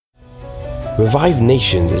Revive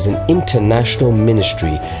Nations is an international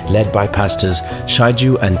ministry led by Pastors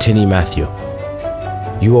Shaiju and Tini Matthew.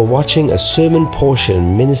 You are watching a sermon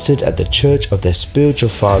portion ministered at the church of their spiritual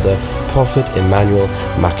father, Prophet Emmanuel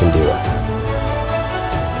Makandira.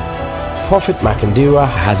 Prophet Makandira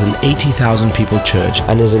has an 80,000 people church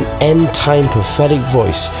and is an end-time prophetic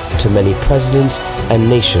voice to many presidents and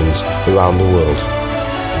nations around the world.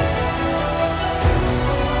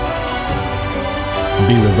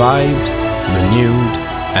 Be revived, renewed,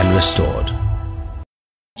 and restored.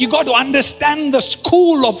 You got to understand the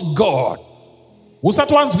school of God.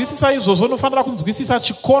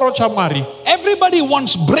 Everybody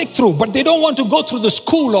wants breakthrough, but they don't want to go through the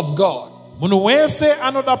school of God. And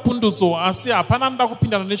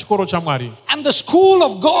the school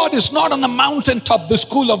of God is not on the mountaintop. The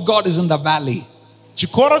school of God is in the valley.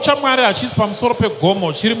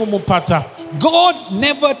 God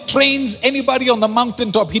never trains anybody on the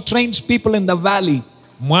mountaintop. He trains people in the valley.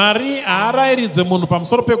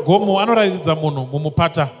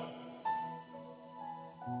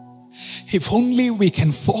 If only we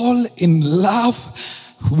can fall in love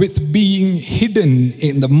with being hidden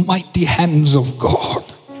in the mighty hands of God.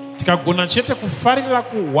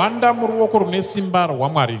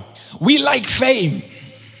 We like fame.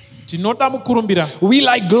 We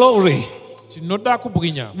like glory.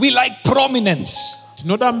 We like prominence.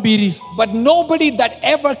 But nobody that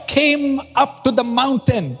ever came up to the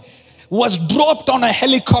mountain was dropped on a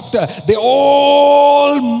helicopter. They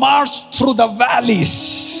all marched through the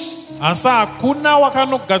valleys. And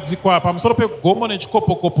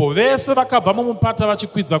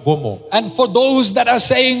for those that are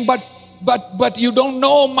saying, but you don't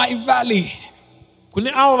know my valley, I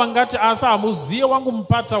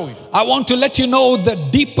want to let you know, the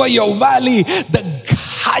deeper your valley, the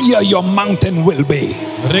higher your mountain will be.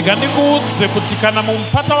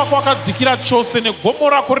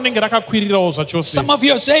 Some of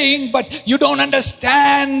you are saying, but you don't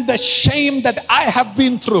understand the shame that I have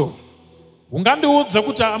been through. The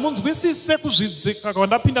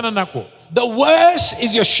worse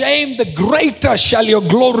is your shame, the greater shall your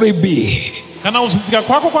glory be.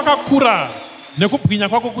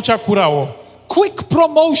 Quick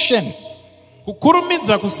promotion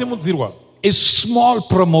is small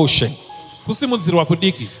promotion.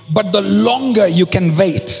 But the longer you can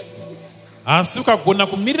wait,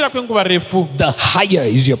 the higher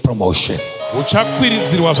is your promotion.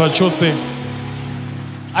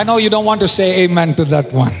 I know you don't want to say amen to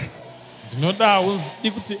that one.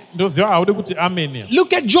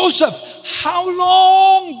 Look at Joseph. How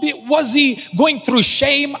long was he going through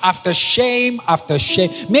shame after shame after shame?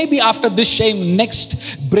 Maybe after this shame,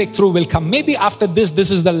 next breakthrough will come. Maybe after this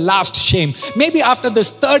is the last shame. Maybe after this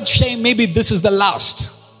third shame, maybe this is the last.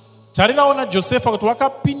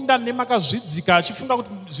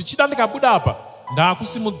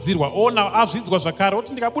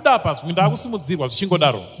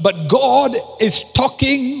 But God is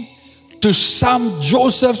talking to some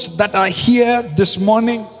Josephs that are here this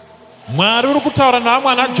morning,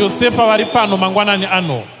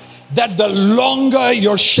 that the longer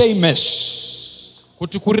your shame is,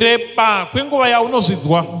 the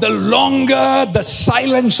longer the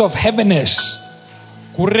silence of heaven is,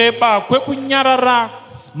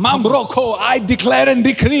 Mambroko, I declare and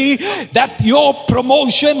decree that your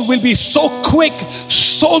promotion will be so quick,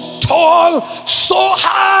 so tall, so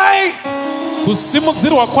high.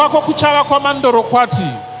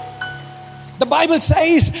 The Bible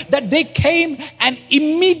says that they came and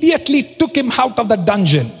immediately took him out of the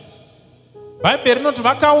dungeon.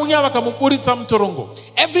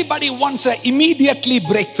 Everybody wants an immediately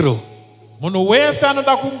breakthrough.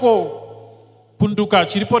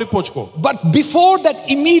 But before that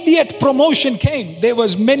immediate promotion came, there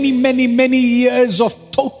was many years of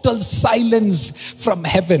total silence from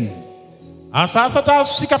heaven. When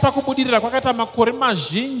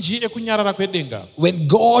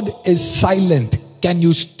God is silent, can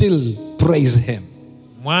you still praise him?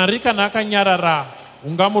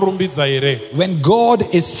 When God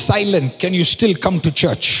is silent, can you still come to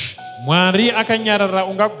church? When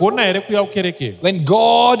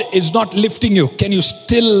God is not lifting you, can you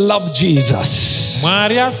still love Jesus?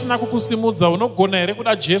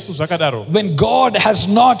 When God has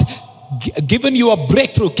not given you a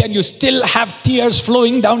breakthrough, can you still have tears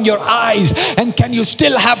flowing down your eyes? And can you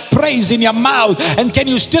still have praise in your mouth? And can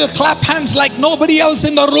you still clap hands like nobody else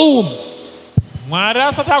in the room?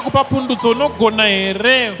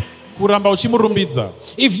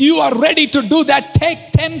 If you are ready to do that,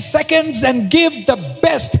 take 10 seconds and give the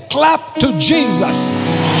best clap to Jesus.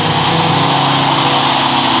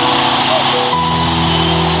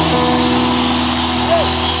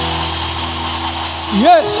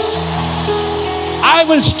 Yes, I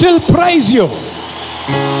will still praise you.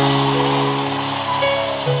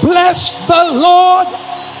 Bless the Lord,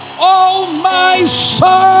 oh my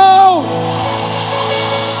soul.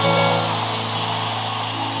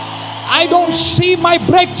 I don't see my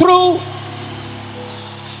breakthrough,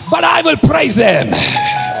 but I will praise Him.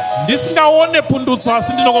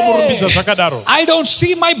 I don't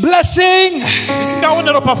see my blessing,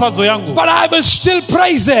 but I will still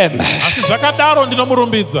praise Him.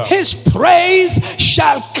 His praise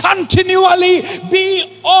shall continually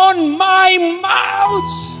be on my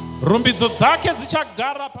mouth.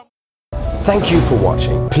 Thank you for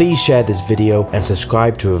watching. Please share this video and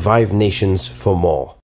subscribe to Revive Nations for more.